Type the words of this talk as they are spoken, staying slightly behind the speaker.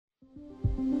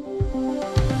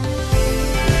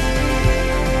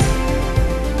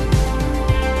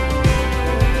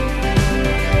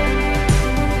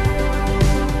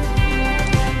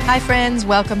Hi, friends.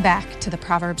 Welcome back to the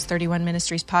Proverbs 31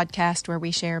 Ministries podcast, where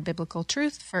we share biblical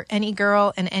truth for any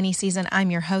girl in any season. I'm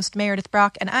your host, Meredith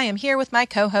Brock, and I am here with my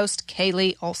co-host,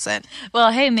 Kaylee Olson.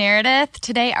 Well, hey, Meredith.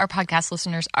 Today, our podcast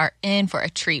listeners are in for a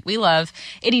treat. We love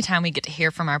anytime we get to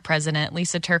hear from our president,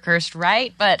 Lysa TerKeurst,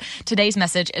 right? But today's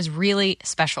message is really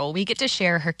special. We get to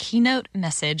share her keynote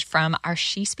message from our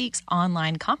She Speaks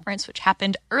online conference, which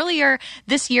happened earlier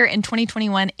this year in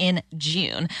 2021 in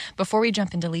June. Before we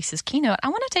jump into Lysa's keynote, I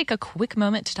want to take a quick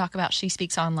moment to talk about She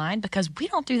Speaks Online, because we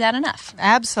don't do that enough.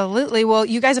 Absolutely. Well,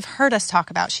 you guys have heard us talk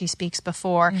about She Speaks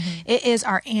before. It is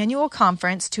our annual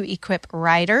conference to equip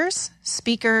writers,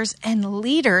 speakers, and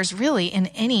leaders, really in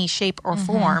any shape or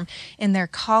form, in their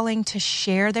calling to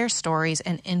share their stories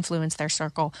and influence their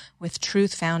circle with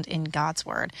truth found in God's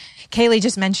Word. Kaylee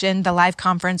just mentioned the live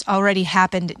conference already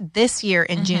happened this year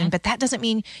in June, but that doesn't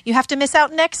mean you have to miss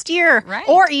out next year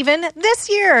or even this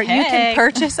year. You can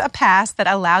purchase a pass that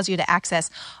allows you to access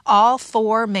all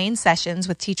 4 main sessions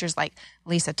with teachers like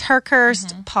Lysa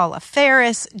TerKeurst, Paula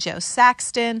Ferris, Joe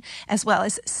Saxton, as well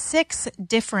as 6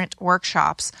 different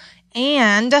workshops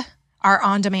and our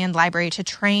on-demand library to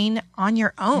train on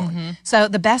your own. So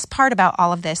the best part about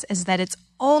all of this is that it's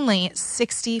only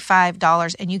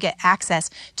 $65 and you get access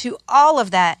to all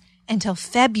of that until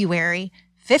February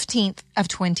 15th of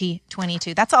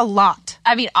 2022. That's a lot.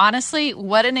 I mean, honestly,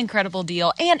 what an incredible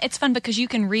deal. And it's fun because you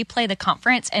can replay the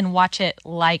conference and watch it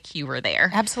like you were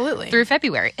there. Absolutely. Through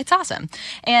February. It's awesome.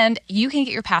 And you can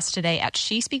get your pass today at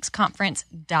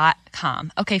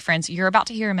shespeaksconference.com. Okay, friends, you're about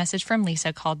to hear a message from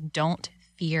Lysa called Don't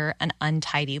Fear an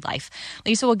Untidy Life.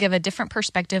 Lysa will give a different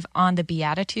perspective on the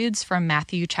Beatitudes from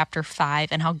Matthew chapter 5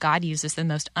 and how God uses the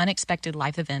most unexpected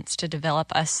life events to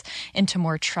develop us into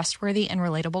more trustworthy and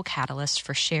relatable catalysts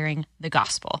for sharing the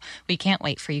gospel. We can't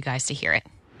wait for you guys to hear it.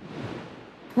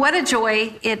 What a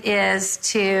joy it is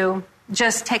to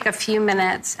just take a few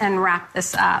minutes and wrap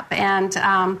this up. And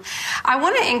I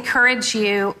want to encourage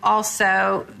you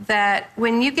also that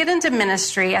when you get into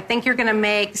ministry, I think you're going to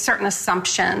make certain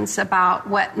assumptions about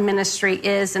what ministry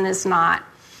is and is not.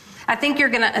 I think you're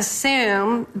going to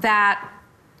assume that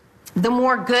the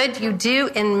more good you do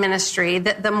in ministry,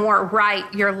 that the more right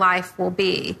your life will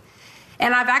be.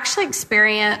 And I've actually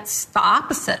experienced the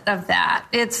opposite of that.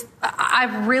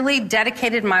 I've really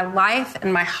dedicated my life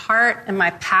and my heart and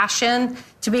my passion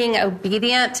to being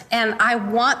obedient. And I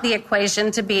want the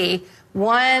equation to be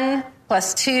 1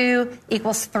 + 2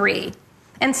 = 3.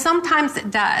 And sometimes it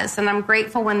does, and I'm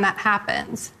grateful when that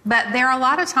happens. But there are a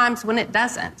lot of times when it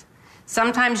doesn't.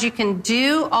 Sometimes you can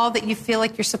do all that you feel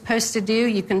like you're supposed to do.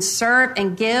 You can serve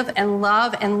and give and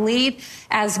love and lead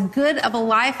as good of a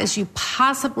life as you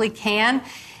possibly can.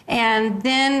 And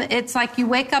then it's like you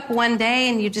wake up one day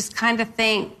and you just kind of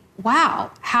think,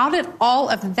 wow, how did all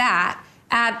of that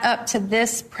add up to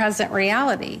this present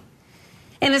reality?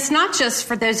 And it's not just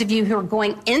for those of you who are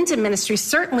going into ministry.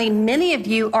 Certainly, many of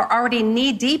you are already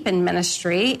knee-deep in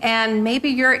ministry, and maybe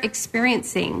you're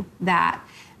experiencing that.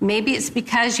 Maybe it's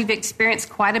because you've experienced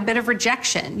quite a bit of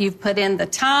rejection. You've put in the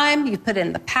time, you've put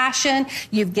in the passion,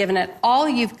 you've given it all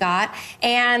you've got,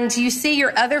 and you see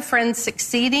your other friends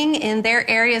succeeding in their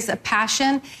areas of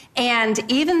passion. And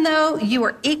even though you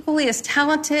are equally as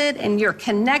talented and you're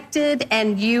connected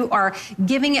and you are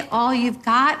giving it all you've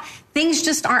got, things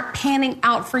just aren't panning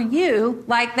out for you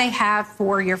like they have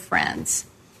for your friends.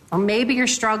 Or maybe your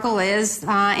struggle is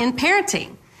in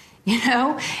parenting. You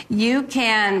know, you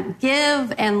can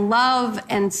give and love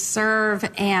and serve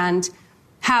and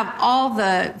have all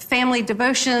the family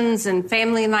devotions and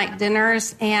family night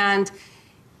dinners, and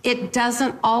it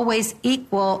doesn't always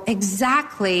equal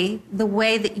exactly the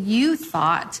way that you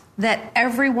thought that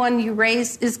everyone you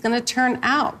raised is going to turn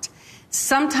out.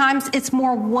 Sometimes it's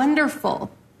more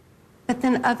wonderful, but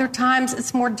then other times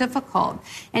it's more difficult.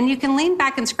 And you can lean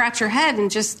back and scratch your head and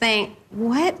just think,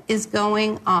 what is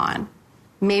going on?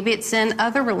 Maybe it's in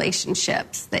other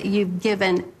relationships that you've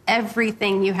given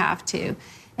everything you have to,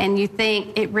 and you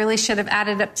think it really should have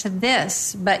added up to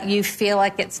this, but you feel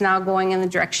like it's now going in the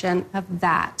direction of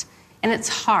that. And it's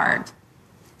hard.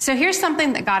 So here's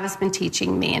something that God has been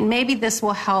teaching me, and maybe this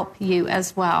will help you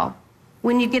as well.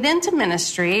 When you get into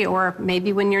ministry, or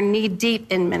maybe when you're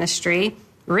knee-deep in ministry,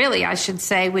 really, I should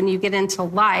say, when you get into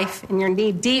life and you're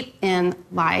knee-deep in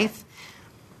life,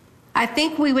 I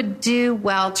think we would do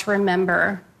well to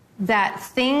remember that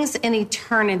things in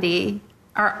eternity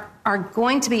are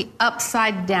going to be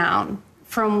upside down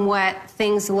from what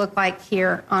things look like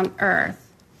here on earth.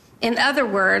 In other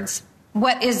words,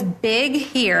 what is big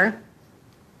here,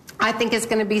 I think is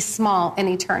going to be small in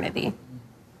eternity.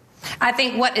 I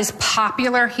think what is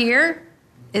popular here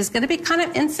is going to be kind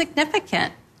of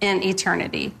insignificant in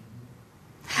eternity.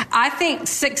 I think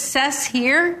success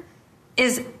here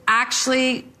is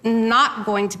actually not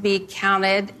going to be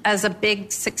counted as a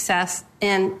big success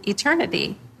in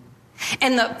eternity.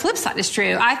 And the flip side is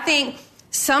true. I think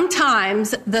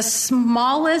sometimes the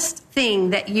smallest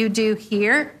thing that you do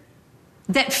here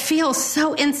that feels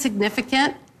so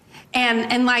insignificant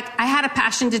and like I had a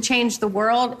passion to change the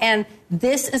world and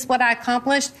this is what I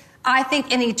accomplished, I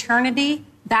think in eternity,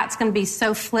 that's going to be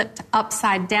so flipped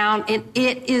upside down. And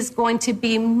it is going to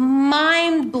be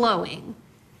mind-blowing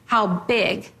how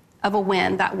big of a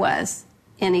win that was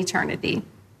in eternity.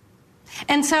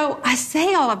 And so I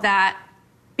say all of that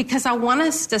because I want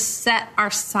us to set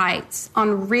our sights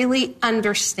on really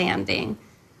understanding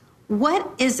what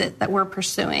is it that we're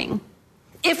pursuing.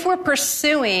 If we're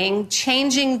pursuing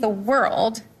changing the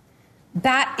world,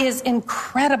 that is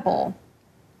incredible.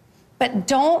 But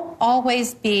don't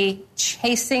always be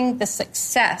chasing the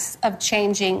success of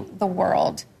changing the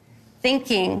world,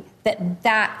 thinking that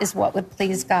that is what would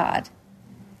please God.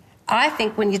 I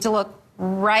think we need to look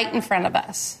right in front of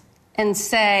us and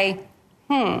say,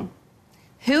 who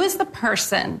is the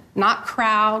person, not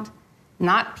crowd,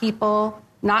 not people,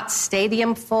 not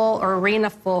stadium full or arena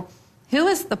full, who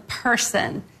is the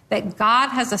person that God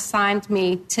has assigned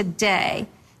me today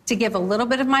to give a little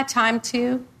bit of my time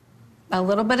to, a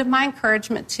little bit of my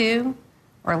encouragement to,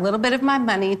 or a little bit of my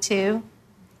money to,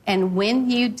 and when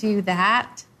you do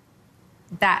that,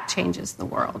 that changes the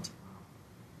world.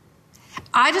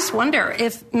 I just wonder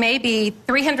if maybe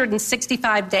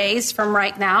 365 days from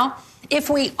right now, if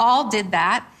we all did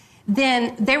that,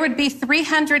 then there would be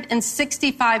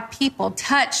 365 people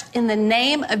touched in the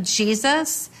name of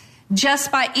Jesus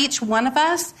just by each one of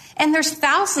us. And there's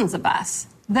thousands of us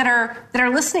that are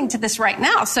listening to this right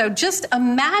now. So just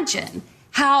imagine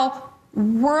how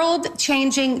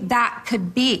world-changing that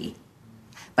could be.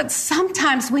 But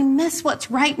sometimes we miss what's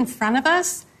right in front of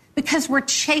us because we're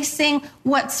chasing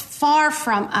what's far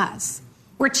from us.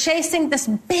 We're chasing this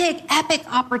big, epic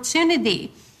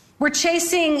opportunity. We're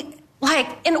chasing, like,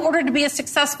 in order to be a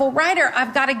successful writer,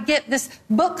 I've got to get this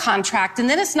book contract. And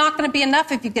then it's not going to be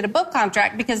enough if you get a book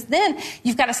contract because then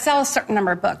you've got to sell a certain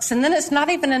number of books. And then it's not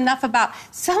even enough about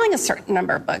selling a certain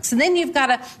number of books. And then you've got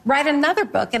to write another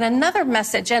book and another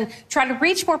message and try to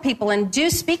reach more people and do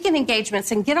speaking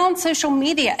engagements and get on social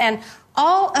media. And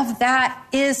all of that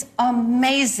is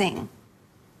amazing.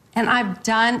 And I've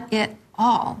done it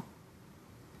all.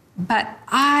 But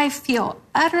I feel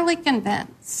utterly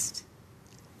convinced,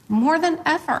 more than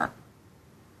ever,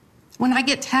 when I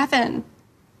get to heaven,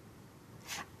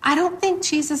 I don't think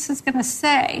Jesus is going to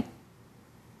say,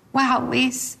 wow,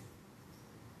 Lise,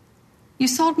 you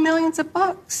sold millions of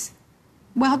books.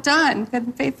 Well done, good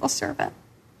and faithful servant.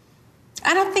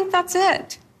 I don't think that's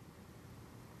it.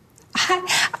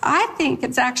 I think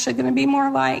it's actually going to be more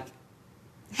like,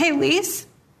 hey, Lise,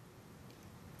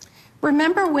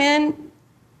 remember when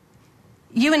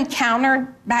you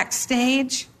encountered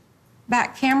backstage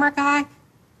that camera guy?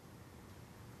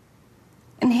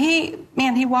 And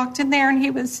he walked in there and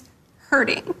he was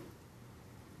hurting.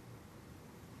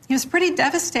 He was pretty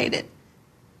devastated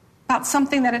about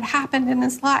something that had happened in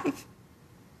his life.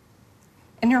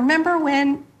 And you remember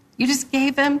when you just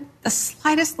gave him the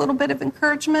slightest little bit of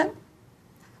encouragement?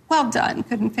 Well done,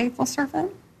 good and faithful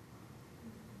servant.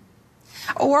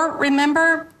 Or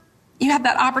remember you had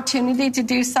that opportunity to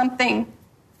do something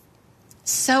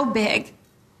so big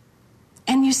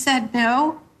and you said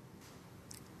no,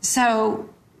 so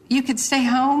you could stay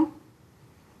home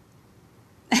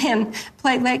and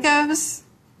play Legos.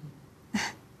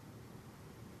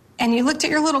 And you looked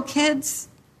at your little kids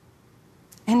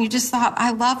and you just thought,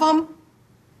 I love them,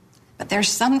 but there's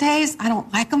some days I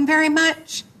don't like them very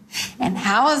much. And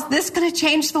how is this going to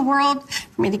change the world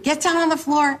for me to get down on the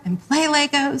floor and play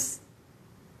Legos?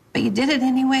 But you did it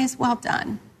anyways. Well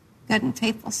done, good and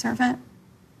faithful servant.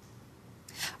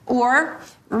 Or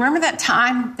remember that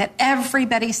time that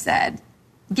everybody said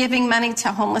giving money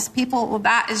to homeless people, well,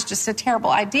 that is just a terrible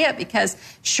idea because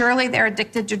surely they're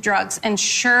addicted to drugs and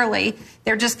surely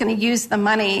they're just going to use the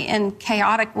money in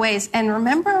chaotic ways. And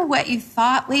remember what you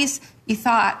thought, Lise? You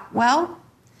thought, well,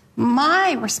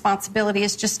 my responsibility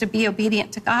is just to be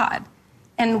obedient to God.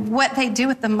 And what they do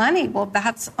with the money, well,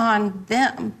 that's on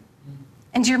them.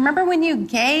 And do you remember when you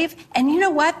gave? And you know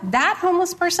what? That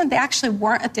homeless person, they actually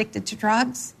weren't addicted to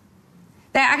drugs.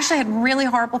 They actually had really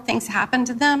horrible things happen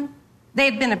to them. They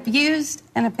had been abused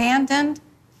and abandoned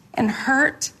and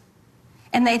hurt.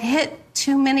 And they'd hit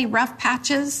too many rough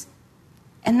patches.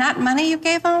 And that money you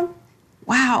gave them,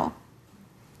 wow.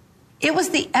 It was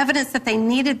the evidence that they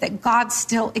needed that God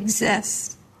still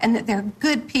exists and that there are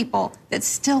good people that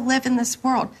still live in this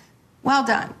world. Well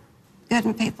done, good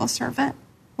and faithful servant.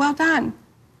 Well done.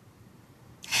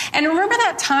 And remember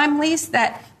that time, Lysa,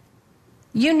 that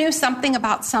you knew something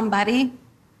about somebody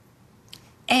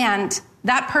and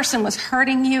that person was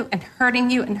hurting you and hurting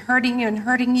you and hurting you and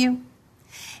hurting you.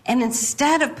 And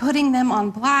instead of putting them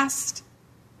on blast,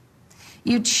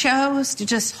 you chose to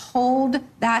just hold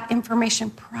that information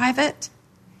private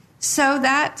so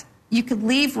that you could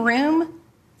leave room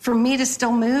for me to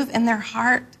still move in their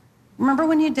heart. Remember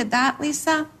when you did that,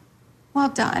 Lysa? Well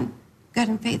done, good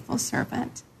and faithful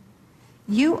servant.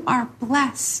 You are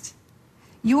blessed.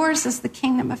 Yours is the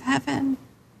kingdom of heaven.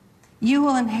 You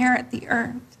will inherit the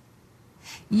earth.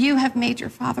 You have made your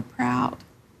Father proud.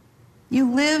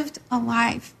 You lived a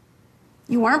life.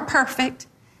 You weren't perfect.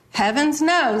 Heavens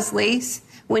knows, Lysa,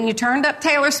 when you turned up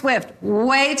Taylor Swift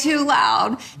way too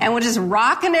loud and were just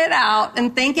rocking it out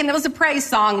and thinking it was a praise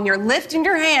song and you're lifting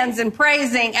your hands and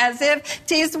praising as if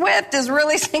T. Swift is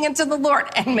really singing to the Lord.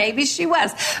 And maybe she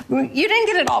was. You didn't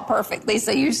get it all perfect,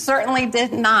 Lysa. You certainly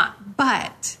did not.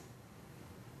 But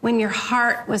when your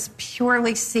heart was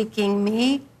purely seeking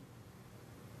me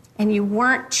and you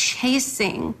weren't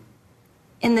chasing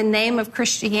in the name of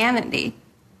Christianity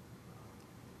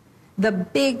the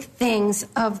big things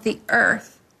of the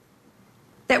earth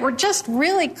that were just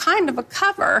really kind of a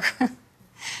cover.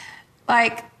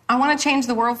 Like, I want to change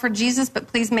the world for Jesus, but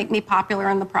please make me popular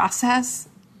in the process.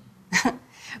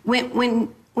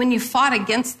 When you fought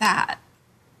against that,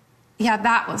 yeah,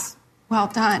 that was well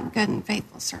done, good and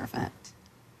faithful servant.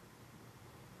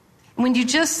 When you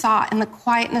just saw in the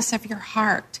quietness of your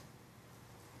heart,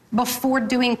 before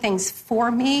doing things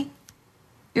for me,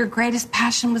 your greatest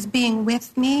passion was being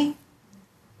with me.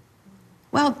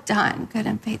 Well done, good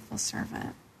and faithful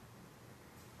servant.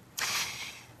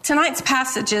 Tonight's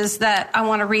passages that I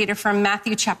want to read are from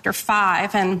Matthew chapter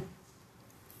 5, and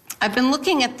I've been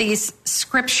looking at these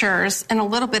scriptures in a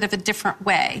little bit of a different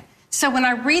way. So when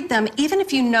I read them, even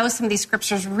if you know some of these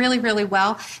scriptures really, really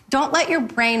well, don't let your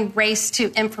brain race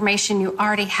to information you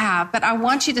already have. But I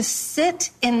want you to sit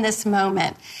in this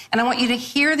moment, and I want you to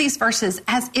hear these verses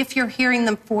as if you're hearing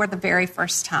them for the very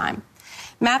first time.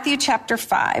 Matthew chapter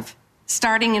 5,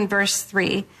 starting in verse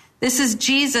 3. This is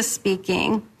Jesus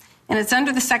speaking, and it's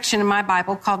under the section in my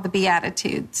Bible called the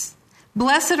Beatitudes.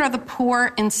 Blessed are the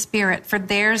poor in spirit, for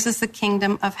theirs is the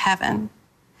kingdom of heaven.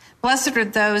 Blessed are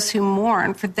those who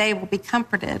mourn, for they will be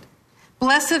comforted.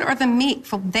 Blessed are the meek,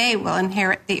 for they will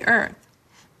inherit the earth.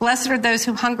 Blessed are those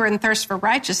who hunger and thirst for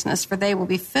righteousness, for they will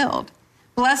be filled.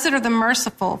 Blessed are the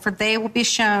merciful, for they will be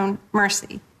shown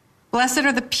mercy. Blessed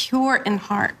are the pure in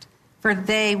heart, for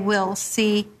they will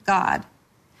see God.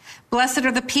 Blessed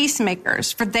are the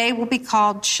peacemakers, for they will be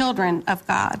called children of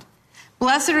God.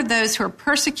 Blessed are those who are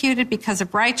persecuted because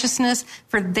of righteousness,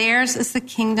 for theirs is the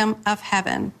kingdom of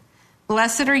heaven.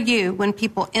 Blessed are you when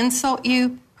people insult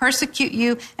you, persecute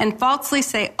you, and falsely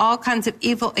say all kinds of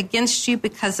evil against you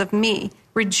because of me.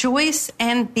 Rejoice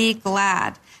and be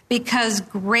glad, because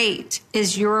great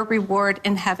is your reward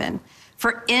in heaven.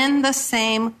 For in the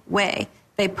same way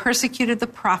they persecuted the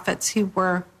prophets who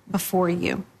were before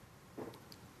you.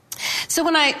 So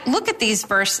when I look at these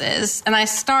verses and I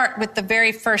start with the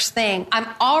very first thing, I'm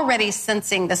already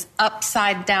sensing this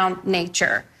upside down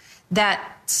nature, that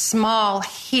small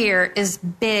here is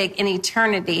big in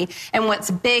eternity, and what's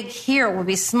big here will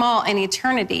be small in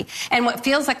eternity. And what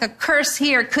feels like a curse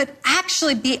here could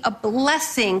actually be a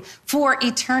blessing for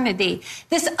eternity.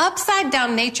 This upside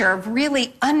down nature of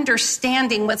really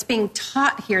understanding what's being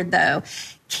taught here, though,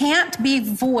 can't be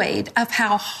void of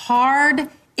how hard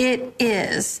it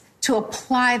is to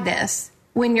apply this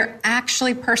when you're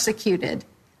actually persecuted,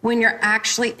 when you're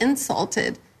actually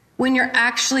insulted, when you're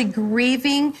actually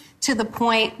grieving to the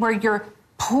point where you're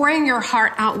pouring your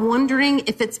heart out, wondering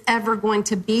if it's ever going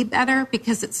to be better,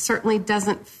 because it certainly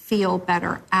doesn't feel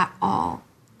better at all.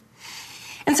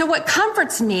 And so what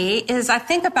comforts me is I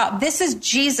think about this is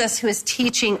Jesus who is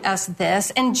teaching us this.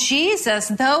 And Jesus,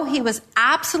 though he was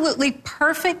absolutely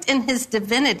perfect in his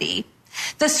divinity,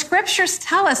 the scriptures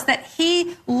tell us that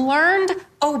he learned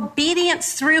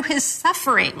obedience through his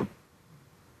suffering.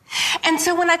 And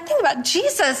so when I think about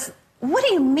Jesus, what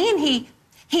do you mean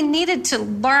he needed to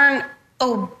learn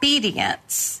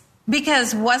obedience?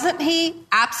 Because wasn't he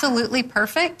absolutely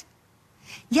perfect?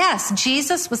 Yes,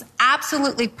 Jesus was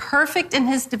absolutely perfect in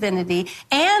his divinity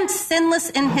and sinless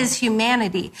in his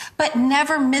humanity, but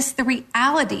never missed the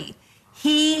reality.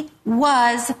 He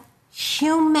was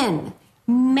human,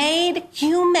 made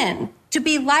human to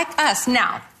be like us.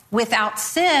 Now, without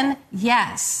sin,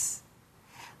 yes.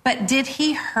 But did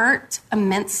he hurt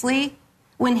immensely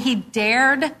when he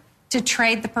dared to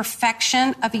trade the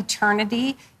perfection of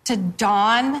eternity to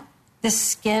don the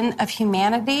skin of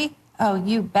humanity? Oh,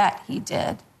 you bet he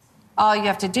did. All you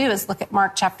have to do is look at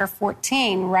Mark chapter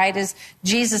 14, right as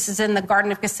Jesus is in the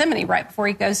Garden of Gethsemane, right before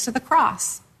he goes to the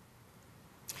cross.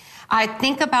 I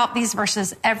think about these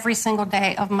verses every single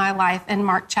day of my life in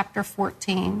Mark chapter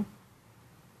 14.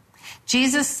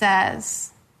 Jesus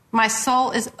says, my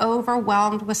soul is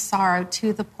overwhelmed with sorrow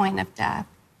to the point of death.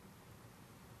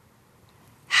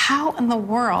 How in the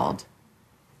world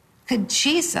could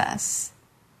Jesus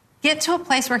get to a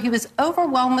place where he was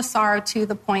overwhelmed with sorrow to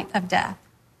the point of death?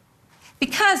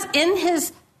 Because in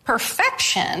his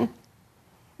perfection,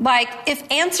 like if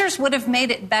answers would have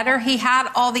made it better, he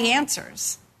had all the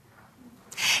answers.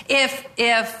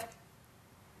 If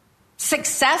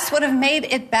success would have made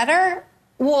it better,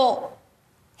 well,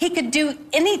 he could do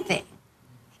anything.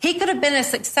 He could have been as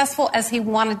successful as he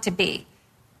wanted to be.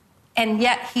 And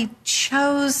yet he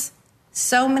chose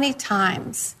so many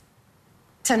times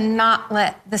to not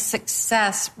let the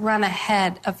success run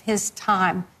ahead of his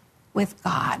time with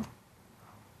God.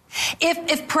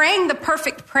 If praying the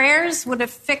perfect prayers would have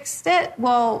fixed it,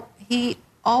 well, he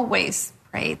always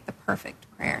prayed the perfect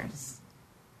prayers.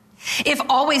 If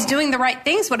always doing the right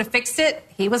things would have fixed it,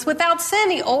 he was without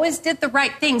sin. He always did the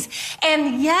right things.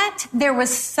 And yet there was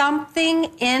something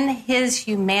in his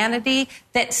humanity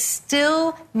that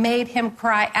still made him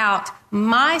cry out,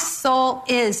 my soul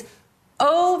is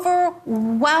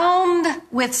overwhelmed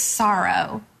with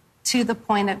sorrow to the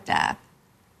point of death.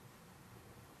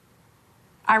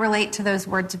 I relate to those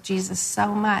words of Jesus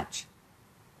so much.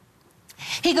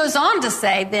 He goes on to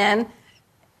say then,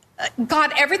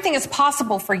 God, everything is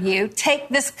possible for you. Take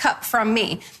this cup from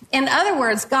me. In other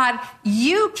words, God,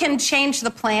 you can change the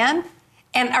plan,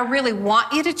 and I really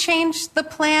want you to change the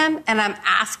plan, and I'm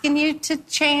asking you to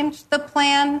change the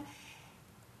plan.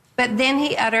 But then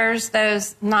he utters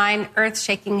those 9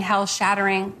 earth-shaking,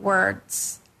 hell-shattering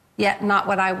words, yet not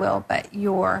what I will, but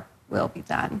your will be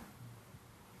done.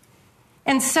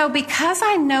 And so because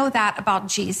I know that about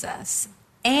Jesus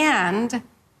and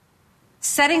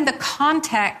setting the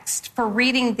context for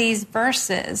reading these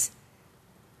verses,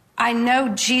 I know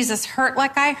Jesus hurt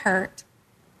like I hurt.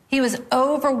 He was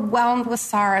overwhelmed with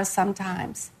sorrow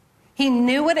sometimes. He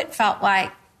knew what it felt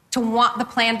like to want the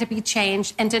plan to be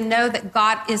changed and to know that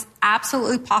God is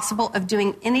absolutely possible of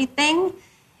doing anything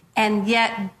and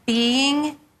yet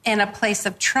being in a place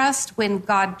of trust when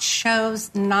God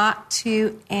chose not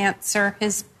to answer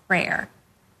his prayer.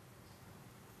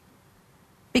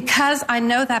 Because I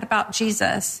know that about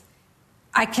Jesus,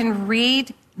 I can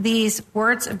read these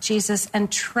words of Jesus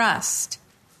and trust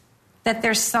that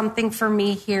there's something for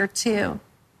me here too.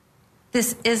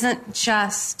 This isn't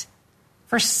just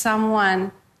for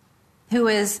someone who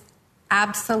is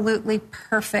absolutely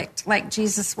perfect like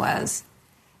Jesus was.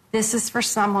 This is for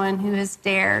someone who has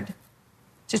dared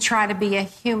to try to be a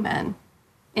human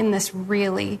in this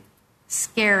really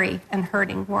scary and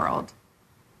hurting world.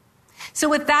 So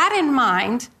with that in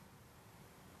mind,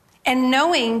 and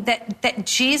knowing that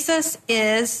Jesus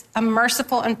is a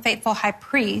merciful and faithful high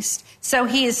priest, so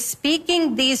he is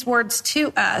speaking these words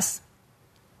to us,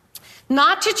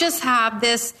 not to just have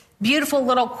this beautiful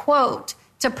little quote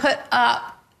to put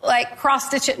up, like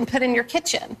cross-stitch it and put in your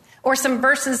kitchen, or some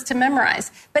verses to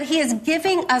memorize, but he is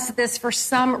giving us this for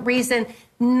some reason,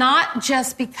 not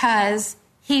just because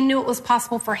he knew it was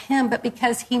possible for him, but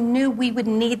because he knew we would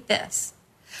need this.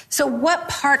 So what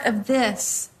part of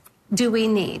this do we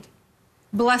need?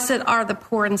 Blessed are the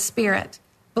poor in spirit.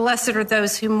 Blessed are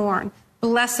those who mourn.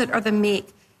 Blessed are the meek.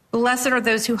 Blessed are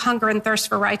those who hunger and thirst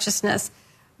for righteousness.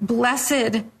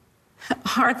 Blessed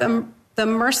are the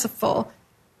merciful.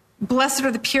 Blessed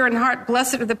are the pure in heart.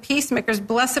 Blessed are the peacemakers.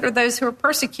 Blessed are those who are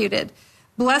persecuted.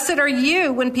 Blessed are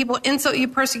you when people insult you,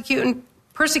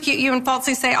 persecute you, and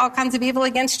falsely say all kinds of evil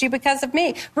against you because of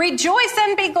me. Rejoice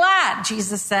and be glad,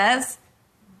 Jesus says.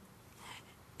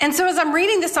 And so as I'm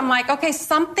reading this, I'm like, okay,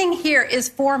 something here is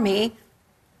for me,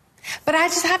 but I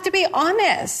just have to be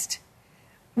honest.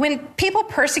 When people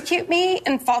persecute me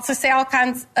and falsely say all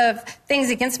kinds of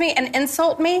things against me and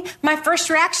insult me, my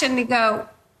first reaction to go,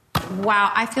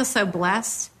 wow, I feel so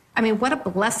blessed. I mean, what a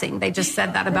blessing they just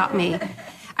said that about me.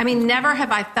 I mean, never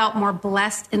have I felt more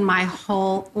blessed in my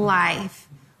whole life.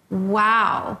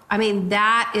 Wow. I mean,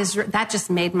 that just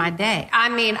made my day. I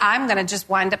mean, I'm going to just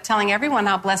wind up telling everyone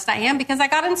how blessed I am because I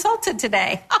got insulted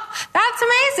today. Oh, that's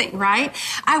amazing, right?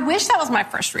 I wish that was my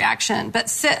first reaction, but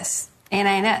sis, it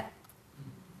ain't it.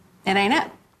 It ain't it.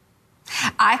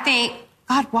 I think,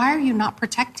 God, why are you not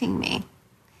protecting me?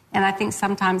 And I think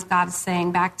sometimes God is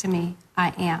saying back to me,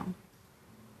 I am.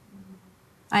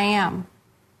 I am.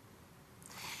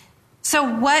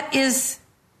 So what is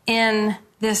in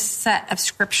this set of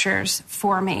scriptures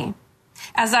for me.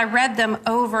 As I read them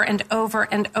over and over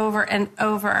and over and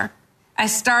over, I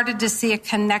started to see a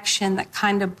connection that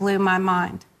kind of blew my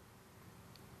mind.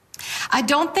 I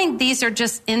don't think these are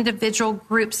just individual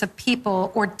groups of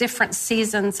people or different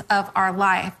seasons of our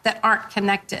life that aren't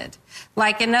connected.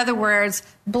 Like, in other words,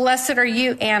 blessed are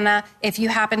you, Anna, if you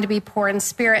happen to be poor in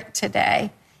spirit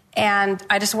today. And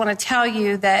I just want to tell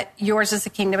you that yours is the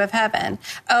kingdom of heaven.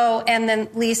 Oh, and then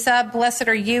Lisa, blessed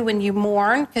are you when you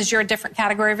mourn, because you're a different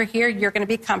category over here. You're going to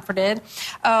be comforted.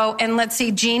 Oh, and let's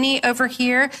see, Jeannie over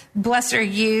here, blessed are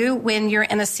you when you're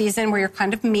in a season where you're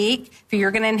kind of meek, for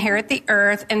you're going to inherit the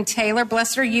earth. And Taylor,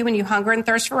 blessed are you when you hunger and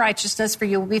thirst for righteousness, for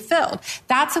you will be filled.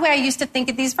 That's the way I used to think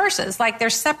of these verses. Like,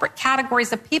 there's separate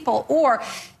categories of people or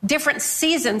different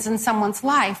seasons in someone's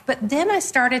life. But then I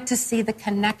started to see the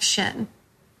connection.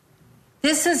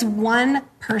 This is one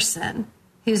person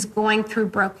who's going through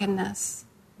brokenness.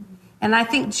 And I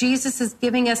think Jesus is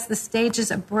giving us the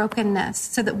stages of brokenness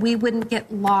so that we wouldn't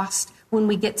get lost when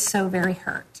we get so very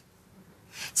hurt.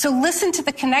 So listen to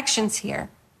the connections here.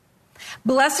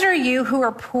 Blessed are you who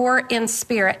are poor in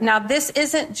spirit. Now, this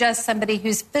isn't just somebody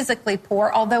who's physically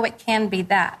poor, although it can be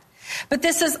that. But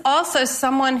this is also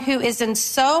someone who is in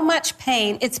so much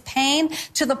pain. It's pain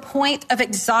to the point of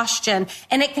exhaustion,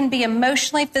 and it can be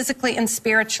emotionally, physically, and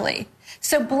spiritually.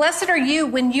 So blessed are you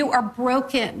when you are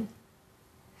broken.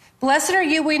 Blessed are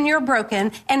you when you're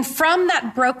broken. And from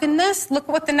that brokenness, look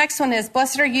what the next one is.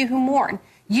 Blessed are you who mourn.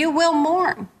 You will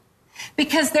mourn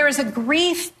because there is a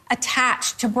grief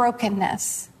attached to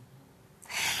brokenness.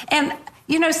 And,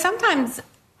 you know, sometimes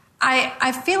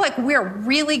I feel like we're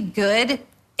really good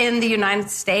in the United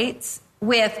States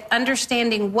with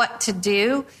understanding what to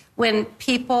do when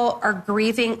people are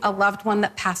grieving a loved one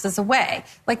that passes away.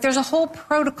 Like, there's a whole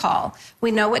protocol. We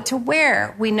know what to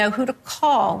wear. We know who to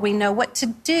call. We know what to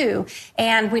do.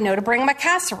 And we know to bring them a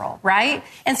casserole, right?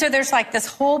 And so there's like this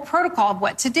whole protocol of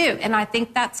what to do. And I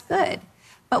think that's good.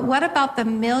 But what about the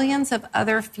millions of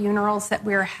other funerals that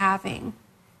we're having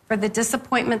for the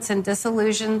disappointments and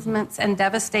disillusionments and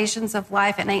devastations of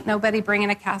life, and ain't nobody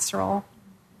bringing a casserole?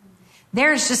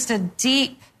 There's just a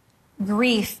deep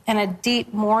grief and a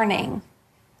deep mourning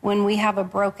when we have a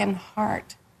broken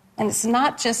heart. And it's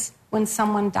not just when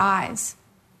someone dies.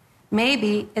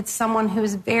 Maybe it's someone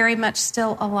who's very much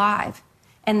still alive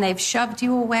and they've shoved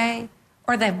you away,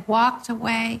 or they've walked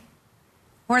away,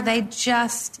 or they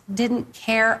just didn't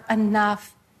care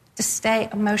enough to stay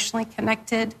emotionally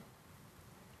connected.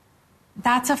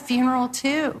 That's a funeral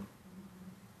too.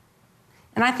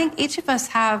 And I think each of us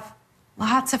have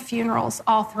lots of funerals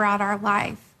all throughout our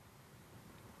life.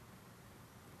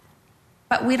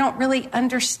 But we don't really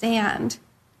understand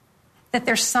that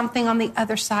there's something on the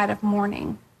other side of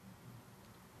mourning.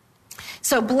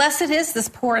 So blessed is this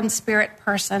poor in spirit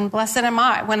person. Blessed am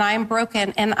I when I am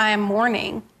broken and I am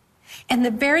mourning. And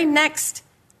the very next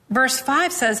verse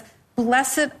 5 says,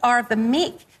 blessed are the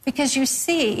meek, because you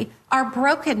see, our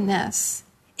brokenness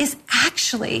is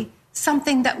actually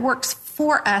something that works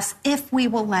for us if we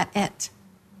will let it.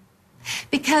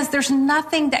 Because there's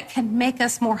nothing that can make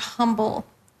us more humble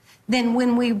than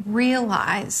when we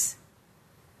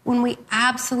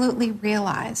absolutely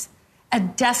realize a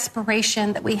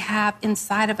desperation that we have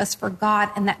inside of us for God,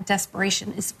 and that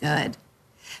desperation is good.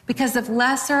 Because if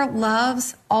lesser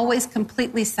loves always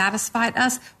completely satisfied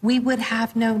us, we would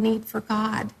have no need for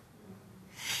God.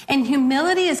 And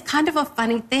humility is kind of a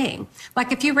funny thing.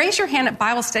 Like, if you raise your hand at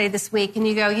Bible study this week and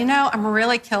you go, you know, I'm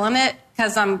really killing it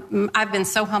because I've been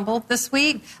so humbled this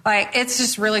week. Like, it's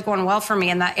just really going well for me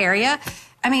in that area.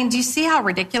 I mean, do you see how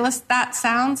ridiculous that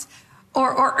sounds?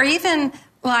 Or even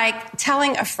like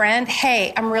telling a friend,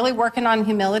 hey, I'm really working on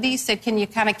humility, so can you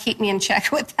kind of keep me in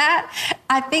check with that?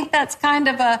 I think that's kind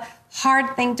of a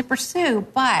hard thing to pursue,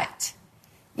 but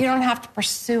you don't have to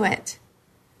pursue it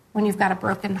when you've got a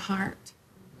broken heart.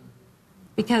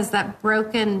 Because that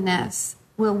brokenness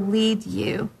will lead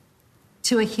you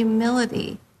to a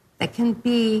humility that can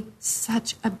be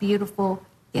such a beautiful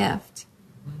gift.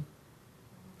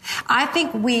 I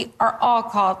think we are all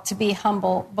called to be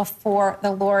humble before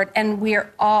the Lord, and we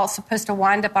are all supposed to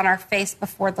wind up on our face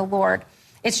before the Lord.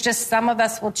 It's just some of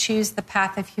us will choose the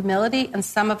path of humility, and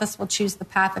some of us will choose the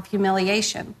path of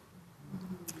humiliation.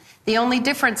 The only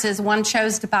difference is one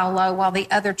chose to bow low while the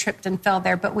other tripped and fell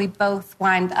there, but we both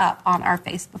wind up on our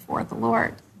face before the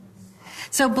Lord.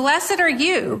 So blessed are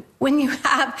you when you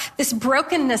have this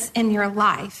brokenness in your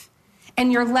life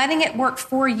and you're letting it work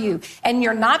for you. And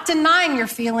you're not denying your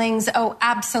feelings. Oh,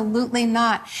 absolutely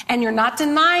not. And you're not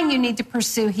denying you need to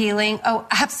pursue healing. Oh,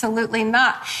 absolutely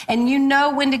not. And you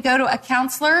know when to go to a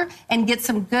counselor and get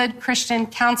some good Christian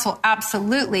counsel.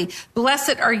 Absolutely.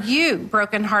 Blessed are you,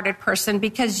 brokenhearted person,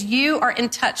 because you are in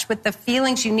touch with the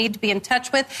feelings you need to be in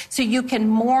touch with, so you can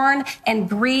mourn and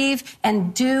grieve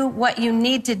and do what you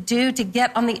need to do to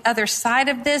get on the other side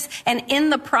of this. And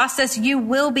in the process, you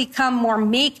will become more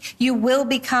meek. You will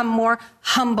become more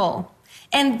humble.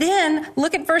 And then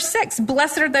look at verse 6.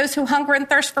 Blessed are those who hunger and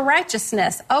thirst for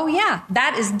righteousness. Oh yeah,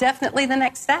 that is definitely the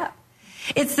next step.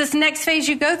 It's this next phase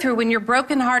you go through when you're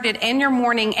brokenhearted and you're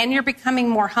mourning and you're becoming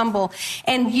more humble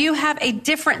and you have a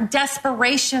different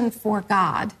desperation for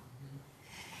God.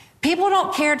 People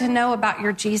don't care to know about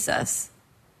your Jesus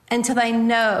until they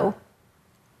know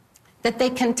that they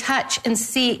can touch and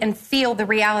see and feel the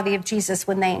reality of Jesus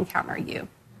when they encounter you.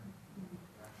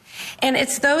 And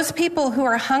it's those people who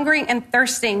are hungering and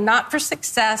thirsting, not for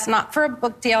success, not for a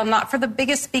book deal, not for the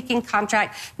biggest speaking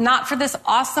contract, not for this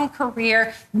awesome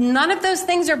career. None of those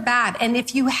things are bad. And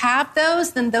if you have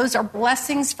those, then those are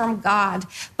blessings from God.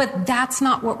 But that's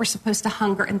not what we're supposed to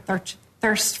hunger and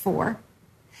thirst for.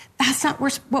 That's not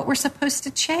what we're supposed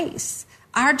to chase.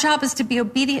 Our job is to be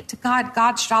obedient to God.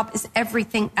 God's job is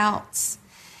everything else.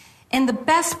 And the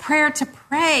best prayer to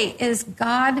pray is,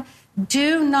 God,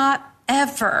 do not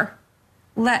ever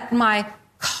let my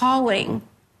calling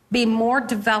be more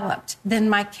developed than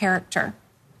my character.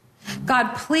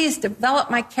 God, please develop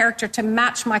my character to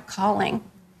match my calling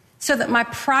so that my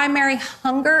primary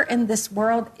hunger in this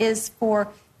world is for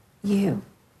you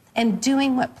and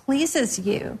doing what pleases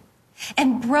you.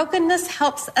 And brokenness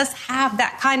helps us have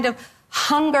that kind of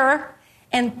hunger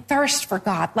and thirst for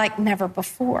God like never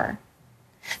before.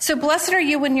 So blessed are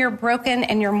you when you're broken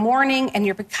and you're mourning and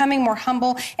you're becoming more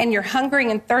humble and you're hungering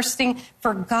and thirsting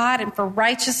for God and for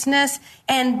righteousness.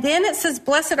 And then it says,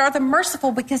 blessed are the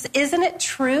merciful, because isn't it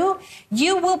true?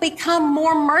 You will become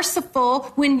more merciful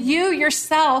when you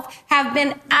yourself have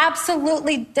been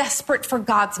absolutely desperate for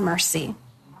God's mercy.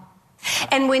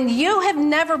 And when you have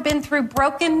never been through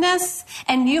brokenness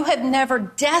and you have never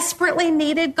desperately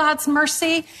needed God's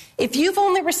mercy, if you've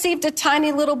only received a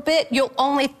tiny little bit, you'll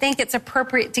only think it's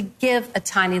appropriate to give a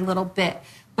tiny little bit.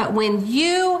 But when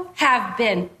you have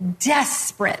been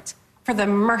desperate for the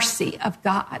mercy of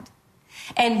God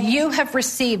and you have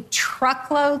received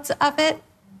truckloads of it,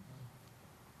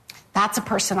 that's a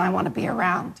person I want to be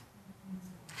around.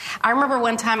 I remember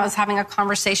one time I was having a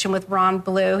conversation with Ron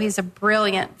Blue. He's a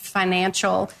brilliant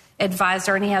financial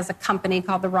advisor, and he has a company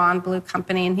called the Ron Blue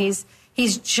Company, and he's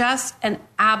just an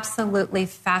absolutely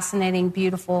fascinating,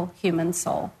 beautiful human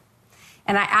soul.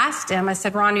 And I asked him, I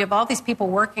said, Ron, you have all these people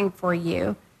working for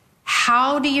you.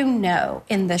 How do you know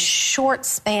in the short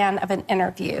span of an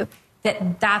interview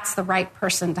that that's the right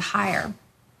person to hire?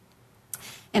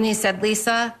 And he said,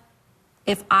 Lysa,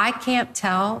 if I can't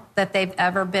tell that they've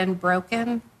ever been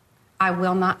broken, I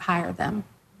will not hire them.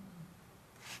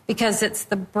 Because it's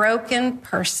the broken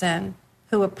person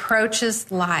who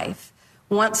approaches life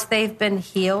once they've been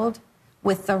healed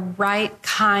with the right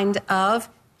kind of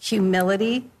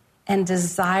humility and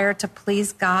desire to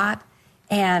please God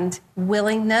and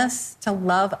willingness to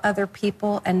love other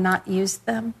people and not use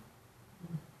them.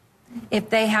 If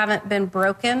they haven't been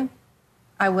broken,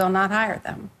 I will not hire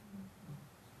them.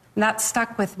 And that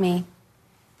stuck with me.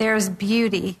 There's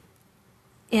beauty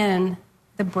in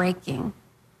the breaking.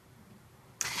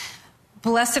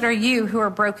 Blessed are you who are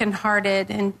brokenhearted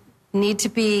and need to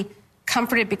be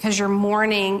comforted because you're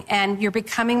mourning and you're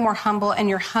becoming more humble and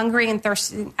you're hungry and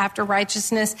thirsting after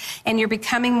righteousness and you're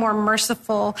becoming more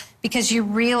merciful because you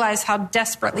realize how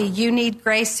desperately you need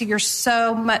grace. So you're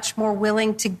so much more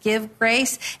willing to give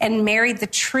grace and marry the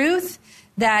truth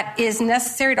that is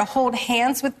necessary to hold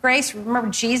hands with grace. Remember,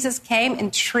 Jesus came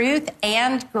in truth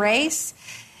and grace.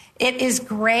 It is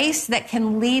grace that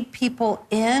can lead people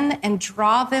in and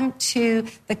draw them to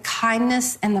the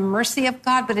kindness and the mercy of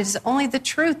God, but it is only the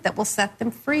truth that will set them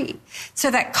free.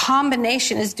 So that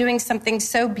combination is doing something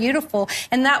so beautiful.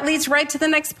 And that leads right to the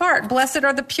next part. Blessed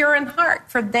are the pure in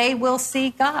heart, for they will see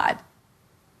God.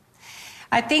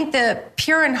 I think the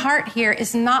pure in heart here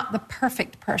is not the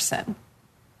perfect person.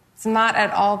 It's not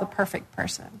at all the perfect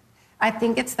person. I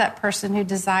think it's that person who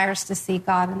desires to see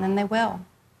God, and then they will.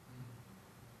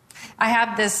 I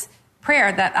have this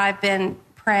prayer that I've been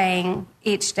praying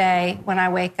each day when I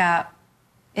wake up.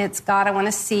 It's, God, I want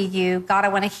to see you. God, I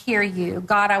want to hear you.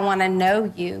 God, I want to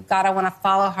know you. God, I want to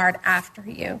follow hard after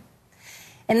you.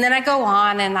 And then I go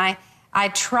on and I I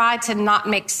try to not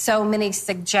make so many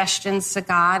suggestions to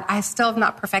God. I still have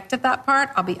not perfected that part.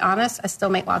 I'll be honest. I still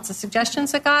make lots of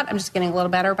suggestions to God. I'm just getting a little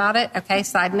better about it. Okay,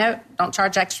 side note, don't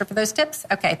charge extra for those tips.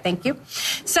 Okay, thank you.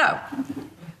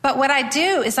 But what I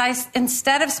do is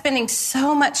instead of spending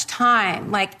so much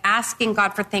time like asking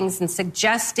God for things and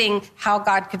suggesting how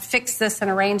God could fix this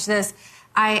and arrange this,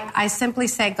 I simply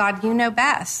say, God, you know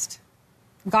best.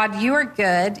 God, you are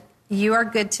good. You are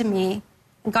good to me.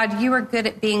 And God, you are good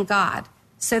at being God.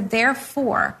 So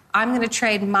therefore, I'm going to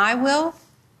trade my will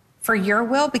for your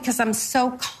will because I'm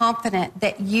so confident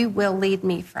that you will lead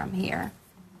me from here.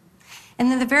 And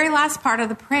then the very last part of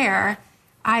the prayer,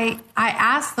 I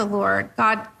ask the Lord,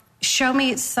 God, show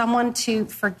me someone to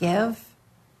forgive.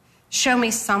 Show me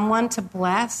someone to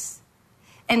bless.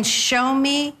 And show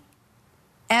me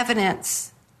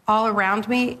evidence all around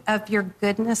me of your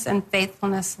goodness and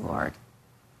faithfulness, Lord.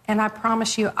 And I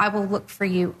promise you, I will look for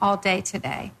you all day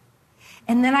today.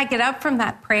 And then I get up from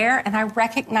that prayer and I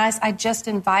recognize I just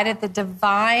invited the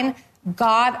divine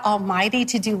God Almighty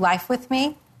to do life with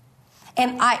me.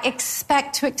 And I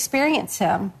expect to experience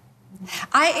him.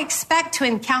 I expect to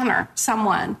encounter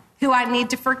someone who I need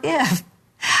to forgive.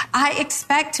 I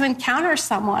expect to encounter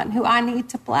someone who I need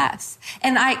to bless.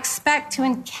 And I expect to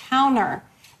encounter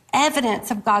evidence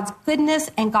of God's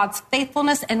goodness and God's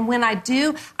faithfulness. And when I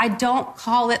do, I don't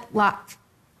call it luck.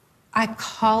 I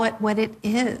call it what it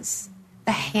is,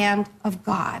 the hand of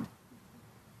God.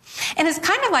 And it's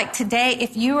kind of like today,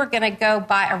 if you were going to go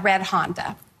buy a red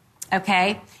Honda,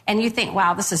 okay? And you think,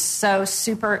 wow, this is so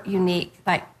super unique.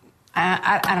 Like,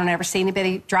 I don't ever see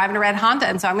anybody driving a red Honda.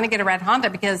 And so I'm going to get a red Honda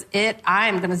because I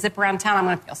am going to zip around town. I'm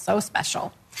going to feel so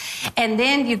special. And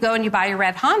then you go and you buy your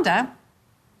red Honda.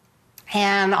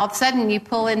 And all of a sudden, you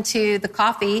pull into the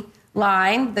coffee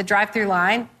line, the drive-through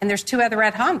line, and there's 2 other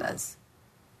red Hondas.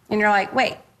 And you're like,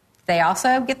 wait, they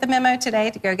also get the memo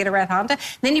today to go get a red Honda?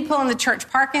 Then you pull in the church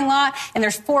parking lot, and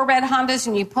there's 4 red Hondas,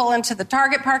 and you pull into the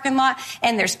Target parking lot,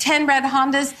 and there's 10 red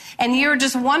Hondas, and you're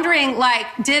just wondering, like,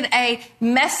 did a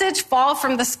message fall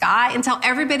from the sky and tell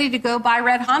everybody to go buy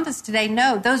red Hondas today?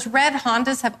 No, those red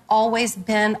Hondas have always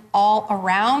been all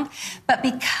around, but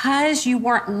because you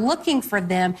weren't looking for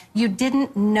them, you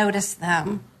didn't notice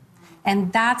them.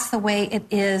 And that's the way it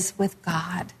is with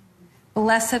God.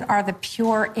 Blessed are the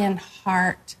pure in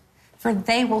heart, for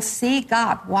they will see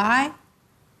God. Why?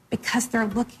 Because they're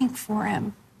looking for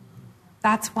him.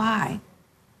 That's why.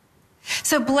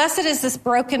 So blessed is this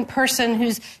broken person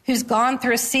who's gone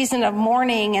through a season of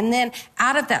mourning, and then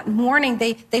out of that mourning,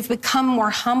 they've become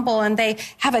more humble, and they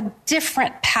have a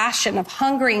different passion of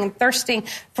hungering and thirsting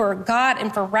for God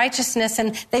and for righteousness,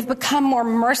 and they've become more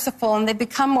merciful, and they've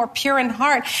become more pure in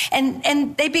heart,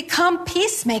 and they become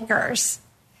peacemakers.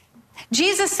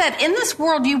 Jesus said, in this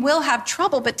world you will have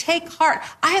trouble, but take heart.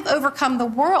 I have overcome the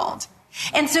world.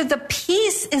 And so the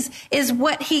peace is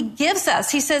what he gives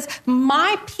us. He says,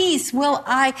 my peace will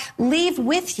I leave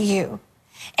with you.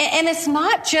 And it's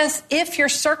not just if your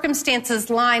circumstances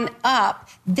line up,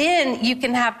 then you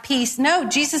can have peace. No,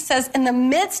 Jesus says in the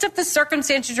midst of the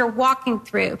circumstances you're walking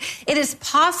through, it is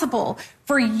possible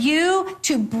for you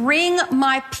to bring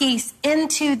my peace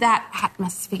into that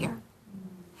atmosphere.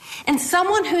 And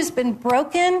someone who's been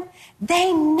broken,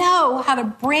 they know how to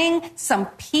bring some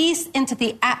peace into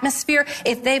the atmosphere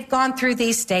if they've gone through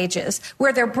these stages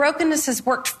where their brokenness has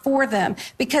worked for them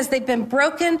because they've been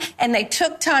broken and they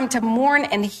took time to mourn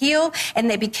and heal and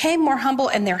they became more humble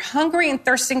and they're hungry and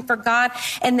thirsting for God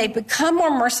and they become more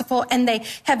merciful and they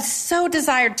have so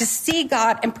desired to see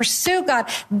God and pursue God.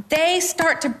 They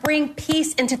start to bring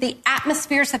peace into the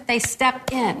atmospheres that they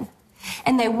step in.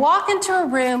 And they walk into a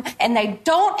room and they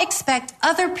don't expect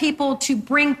other people to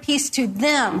bring peace to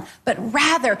them, but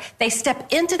rather they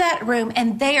step into that room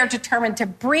and they are determined to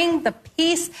bring the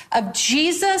peace of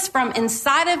Jesus from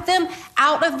inside of them,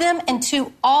 out of them, and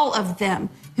to all of them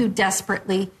who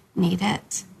desperately need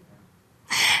it.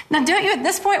 Now, don't you at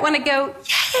this point want to go,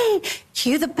 yay,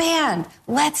 cue the band.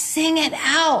 Let's sing it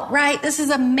out, right? This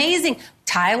is amazing.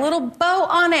 Tie a little bow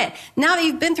on it. Now that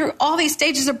you've been through all these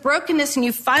stages of brokenness and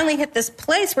you finally hit this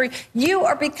place where you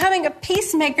are becoming a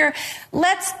peacemaker,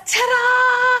 let's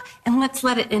ta-da, and let's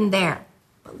let it in there.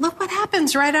 But look what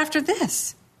happens right after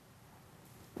this.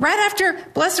 Right after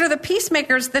blessed are the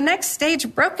peacemakers, the next stage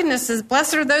of brokenness is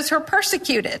blessed are those who are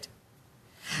persecuted.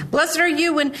 Blessed are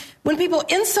you when people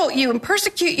insult you and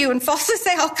persecute you and falsely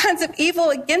say all kinds of evil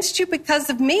against you because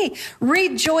of me.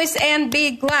 Rejoice and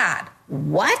be glad.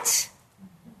 What?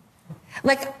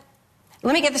 Like,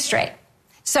 let me get this straight.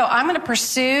 So I'm going to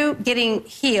pursue getting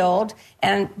healed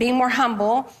and being more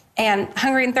humble and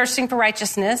hungry and thirsting for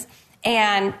righteousness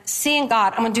and seeing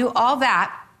God. I'm going to do all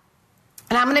that.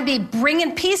 And I'm going to be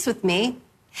bringing peace with me.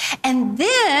 And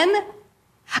then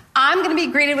I'm going to be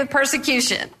greeted with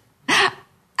persecution. Okay,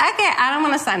 I don't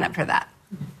want to sign up for that.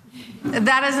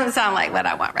 That doesn't sound like what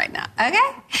I want right now.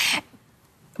 Okay?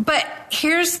 But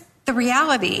here's the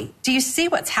reality. Do you see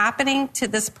what's happening to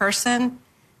this person?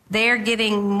 They're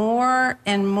getting more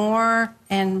and more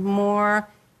and more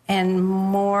and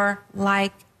more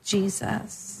like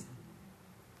Jesus.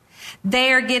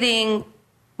 They are getting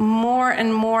more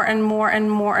and more and more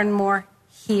and more and more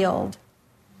healed.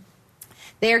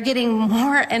 They are getting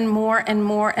more and more and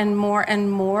more and more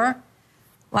and more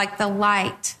like the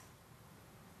light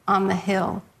on the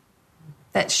hill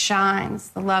that shines,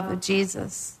 the love of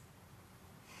Jesus.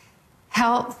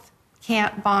 Health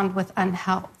can't bond with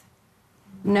unhealth,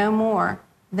 no more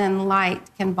than light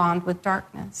can bond with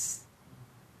darkness.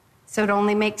 So it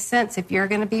only makes sense if you're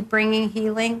going to be bringing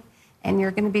healing and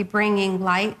you're going to be bringing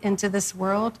light into this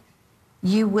world,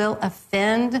 you will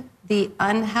offend the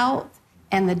unhealth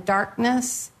and the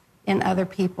darkness in other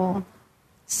people.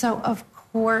 So of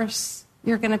course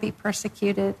you're going to be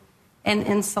persecuted and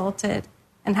insulted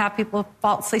and have people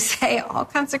falsely say all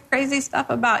kinds of crazy stuff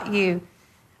about you.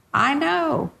 I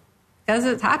know, because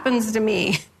it happens to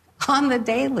me on the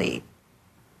daily.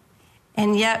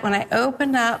 And yet when I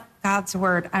open up God's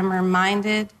word, I'm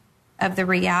reminded of the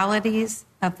realities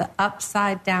of the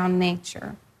upside down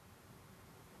nature.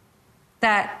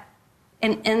 That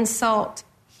an insult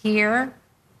here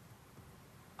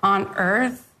on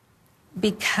earth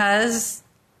because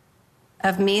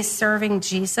of me serving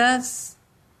Jesus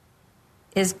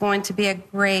is going to be a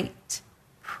great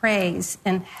praise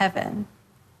in heaven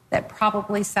that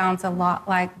probably sounds a lot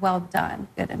like, well done,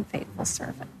 good and faithful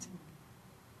servant.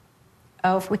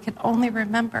 Oh, if we could only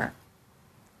remember,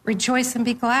 rejoice and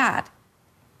be glad,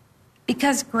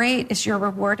 because great is your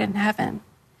reward in heaven.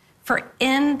 For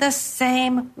in the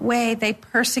same way they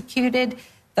persecuted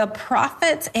the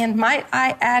prophets, and might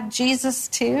I add Jesus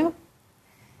too,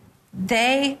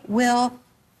 they will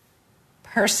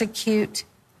persecute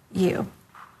you.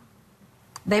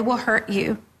 They will hurt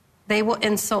you. They will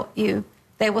insult you.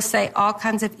 They will say all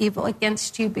kinds of evil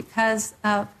against you because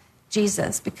of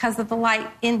Jesus, because of the light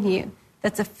in you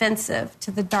that's offensive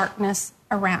to the darkness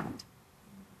around.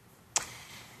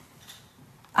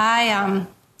 I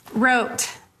wrote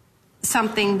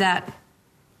something that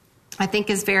I think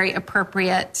is very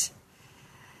appropriate.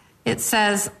 It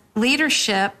says,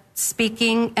 leadership,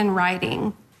 speaking and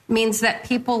writing, means that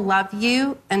people love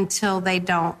you until they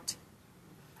don't.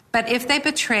 But if they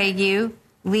betray you,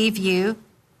 leave you,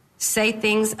 say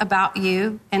things about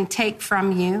you, and take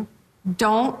from you,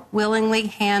 don't willingly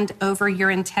hand over your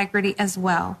integrity as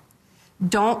well.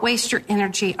 Don't waste your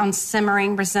energy on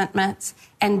simmering resentments,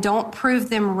 and don't prove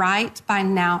them right by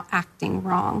now acting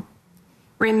wrong.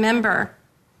 Remember,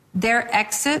 their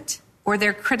exit or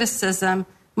their criticism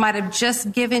might have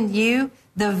just given you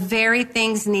the very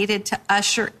things needed to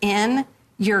usher in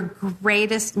your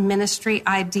greatest ministry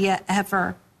idea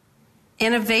ever.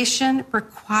 Innovation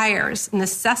requires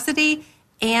necessity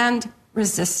and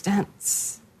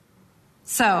resistance.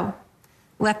 So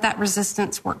let that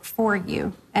resistance work for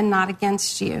you and not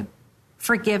against you.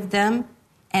 Forgive them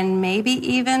and maybe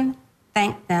even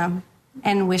thank them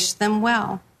and wish them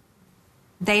well.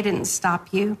 They didn't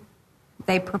stop you.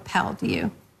 They propelled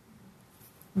you.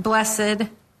 Blessed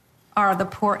are the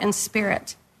poor in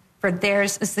spirit, for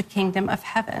theirs is the kingdom of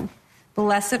heaven.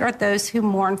 Blessed are those who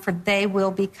mourn, for they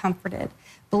will be comforted.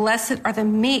 Blessed are the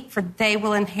meek, for they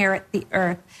will inherit the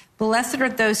earth. Blessed are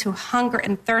those who hunger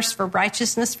and thirst for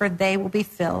righteousness, for they will be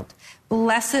filled.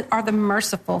 Blessed are the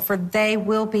merciful, for they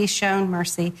will be shown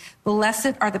mercy.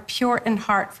 Blessed are the pure in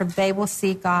heart, for they will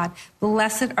see God.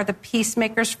 Blessed are the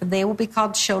peacemakers, for they will be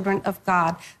called children of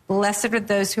God. Blessed are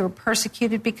those who are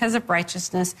persecuted because of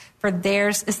righteousness, for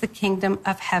theirs is the kingdom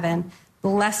of heaven.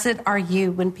 Blessed are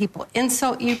you when people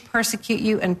insult you, persecute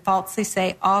you, and falsely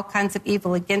say all kinds of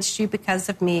evil against you because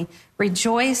of me.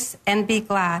 Rejoice and be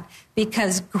glad,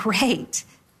 because great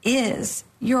is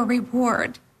your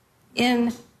reward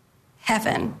in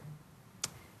heaven.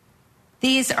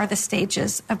 These are the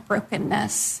stages of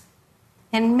brokenness.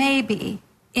 And maybe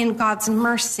in God's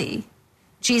mercy,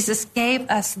 Jesus gave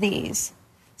us these.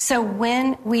 So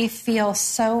when we feel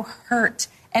so hurt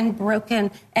and broken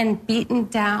and beaten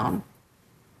down,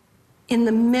 in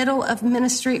the middle of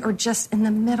ministry or just in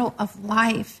the middle of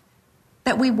life,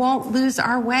 that we won't lose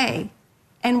our way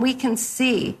and we can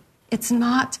see it's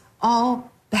not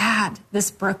all bad, this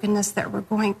brokenness that we're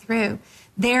going through.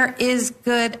 There is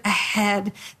good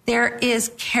ahead. There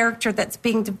is character that's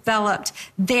being developed.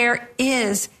 There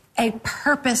is a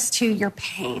purpose to your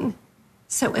pain.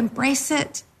 So embrace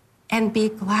it and be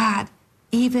glad.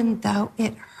 even though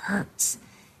it hurts.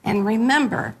 And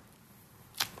remember,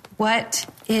 what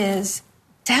is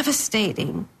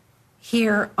devastating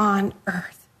here on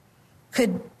earth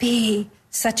could be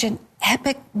such an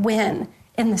epic win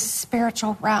in the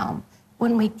spiritual realm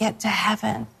when we get to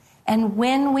heaven. And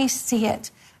when we see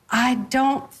it, I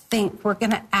don't think we're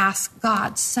going to ask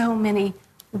God so many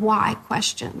why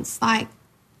questions, like,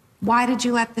 why did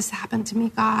you let this happen to me,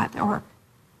 God? Or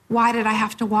why did I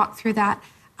have to walk through that?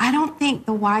 I don't think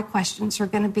the why questions are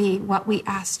going to be what we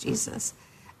ask Jesus.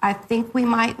 I think we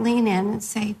might lean in and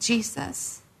say,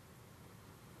 Jesus,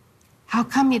 how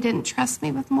come you didn't trust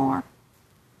me with more?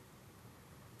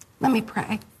 Let me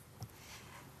pray.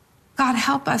 God,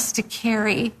 help us to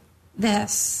carry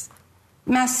this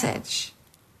message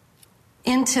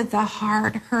into the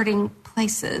hard, hurting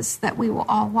places that we will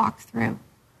all walk through.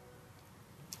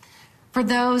 For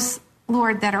those,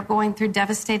 Lord, that are going through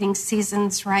devastating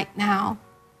seasons right now,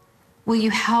 will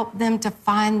you help them to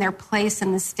find their place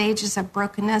in the stages of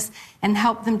brokenness and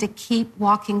help them to keep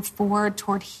walking forward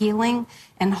toward healing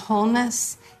and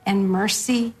wholeness and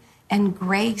mercy and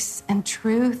grace and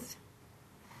truth?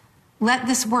 Let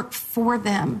this work for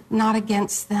them, not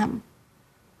against them.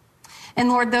 And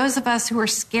Lord, those of us who are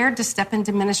scared to step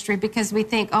into ministry because we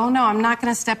think, oh no, I'm not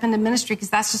going to step into ministry because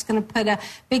that's just going to put a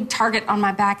big target on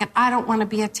my back and I don't want to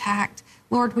be attacked.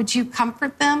 Lord, would you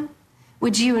comfort them?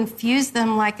 Would you infuse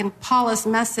them like in Paula's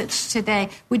message today?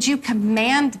 Would you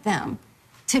command them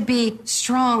to be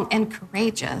strong and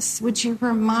courageous? Would you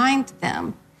remind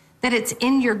them that it's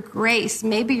in your grace?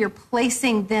 Maybe you're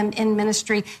placing them in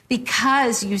ministry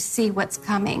because you see what's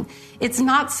coming. It's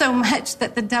not so much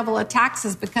that the devil attacks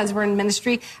us because we're in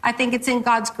ministry. I think it's in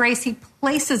God's grace. He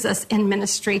places us in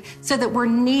ministry so that we're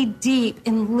knee deep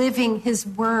in living his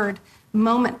word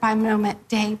moment by moment,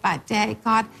 day by day.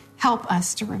 God, help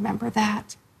us to remember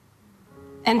that.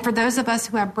 And for those of us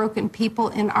who have broken people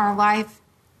in our life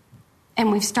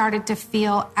and we've started to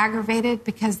feel aggravated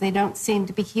because they don't seem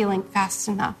to be healing fast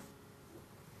enough,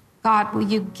 God, will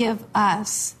you give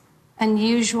us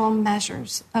unusual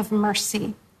measures of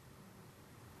mercy?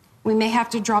 We may have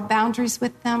to draw boundaries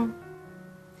with them.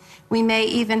 We may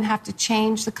even have to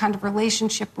change the kind of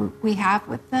relationship we have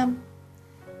with them.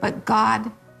 But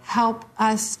God, help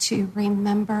us to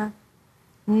remember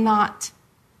not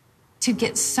to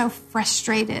get so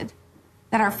frustrated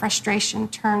that our frustration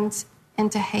turns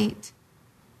into hate.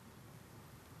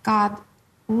 God,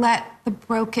 let the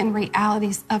broken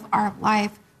realities of our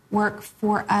life work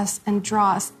for us and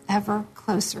draw us ever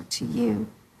closer to you.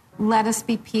 Let us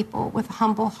be people with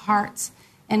humble hearts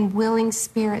and willing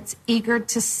spirits, eager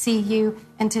to see you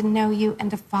and to know you and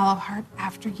to follow hard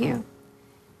after you.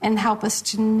 And help us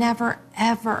to never,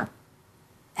 ever,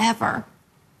 ever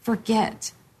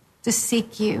forget to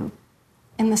seek you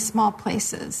in the small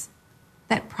places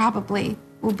that probably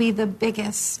will be the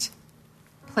biggest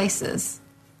places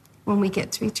when we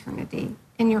get to eternity.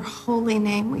 In your holy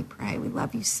name we pray. We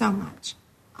love you so much.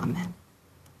 Amen.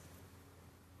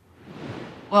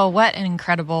 Well, what an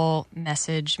incredible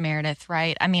message, Meredith,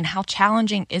 right? I mean, how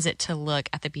challenging is it to look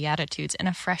at the Beatitudes in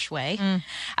a fresh way?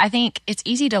 I think it's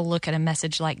easy to look at a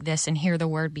message like this and hear the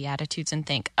word Beatitudes and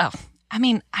think, oh, I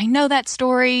mean, I know that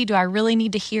story. Do I really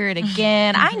need to hear it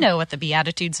again? I know what the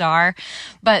Beatitudes are.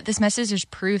 But this message is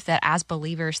proof that as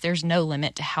believers, there's no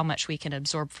limit to how much we can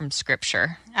absorb from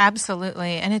Scripture.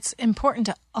 Absolutely. And it's important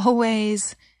to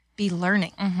always be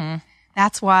learning.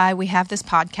 That's why we have this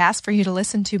podcast for you to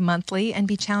listen to monthly and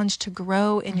be challenged to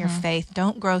grow in your faith.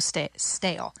 Don't grow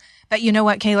stale. But you know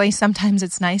what, Kaylee? Sometimes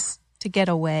it's nice to get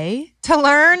away to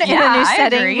learn in a new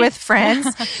setting with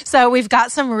friends. So we've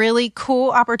got some really cool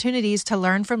opportunities to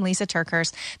learn from Lysa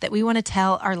TerKeurst that we want to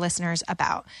tell our listeners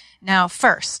about. Now,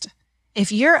 first,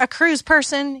 if you're a cruise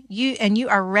person, you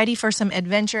are ready for some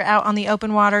adventure out on the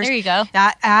open waters. There you go.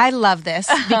 I love this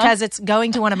because it's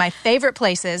going to one of my favorite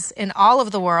places in all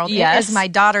of the world. Yes. It is my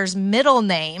daughter's middle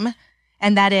name,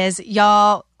 and that is,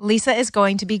 y'all, Lysa is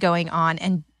going to be going on,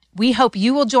 and we hope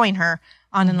you will join her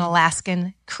on an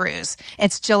Alaskan cruise.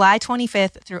 It's July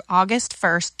 25th through August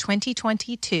 1st,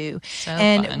 2022.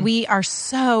 And fun. We are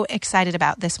so excited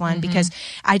about this one because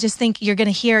I just think you're going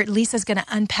to hear Lysa's going to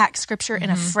unpack Scripture in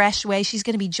a fresh way. She's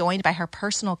going to be joined by her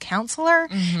personal counselor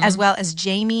as well as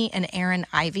Jamie and Aaron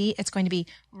Ivy. It's going to be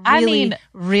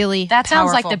really that powerful.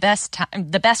 Sounds like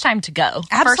the best time to go.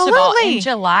 Absolutely. First of all, in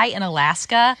July in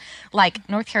Alaska, like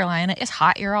North Carolina is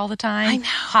hot here all the time. I know.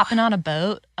 Hopping on a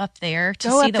boat up there to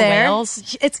see the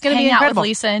whales. It's going to be incredible. Hang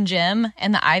out with Lysa and Jim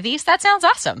and the Ivies. That sounds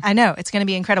awesome. I know. It's going to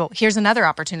be incredible. Here's another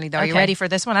opportunity, though. Are you ready for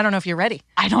this one? I don't know if you're ready.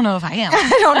 I don't know if I am.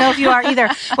 I don't know if you are either.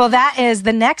 Well, that is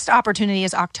the next opportunity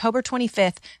is October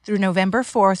 25th through November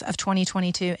 4th of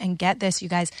 2022. And get this, you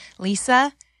guys,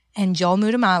 Lysa and Joel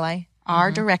Muddamalle,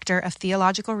 our director of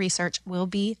theological research, will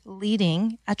be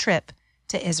leading a trip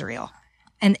to Israel.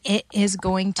 And it is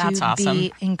going to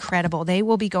be incredible. They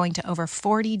will be going to over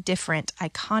 40 different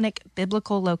iconic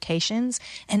biblical locations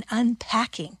and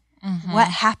unpacking what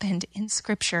happened in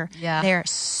Scripture. Yeah. There's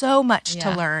so much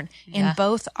to learn in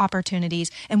both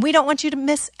opportunities, and we don't want you to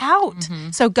miss out.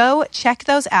 So go check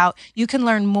those out. You can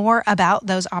learn more about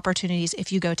those opportunities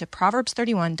if you go to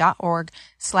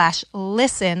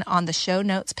proverbs31.org/listen on the show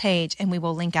notes page, and we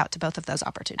will link out to both of those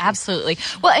opportunities. Absolutely.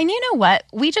 Well, and you know what?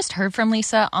 We just heard from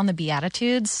Lysa on the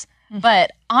Beatitudes.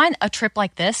 But on a trip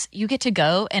like this, you get to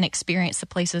go and experience the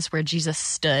places where Jesus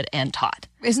stood and taught.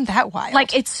 Isn't that wild?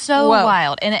 Like, it's so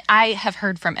wild. And I have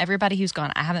heard from everybody who's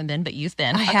gone, I haven't been, but you've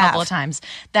been a couple of times,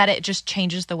 that it just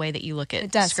changes the way that you look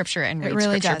at Scripture and read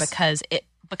Scripture because it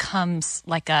becomes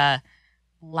like a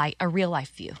real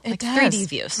life view, like 3D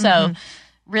view. So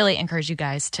really encourage you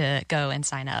guys to go and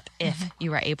sign up if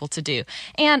you are able to do.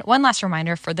 And one last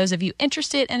reminder for those of you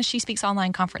interested in a She Speaks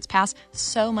Online Conference Pass,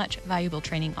 so much valuable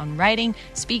training on writing,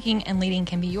 speaking, and leading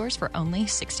can be yours for only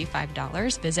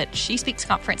 $65. Visit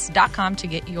shespeaksconference.com to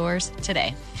get yours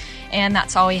today. And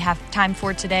that's all we have time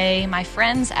for today. My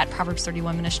friends at Proverbs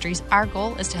 31 Ministries, our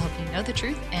goal is to help you know the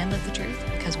truth and live the truth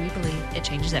because we believe it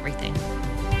changes everything.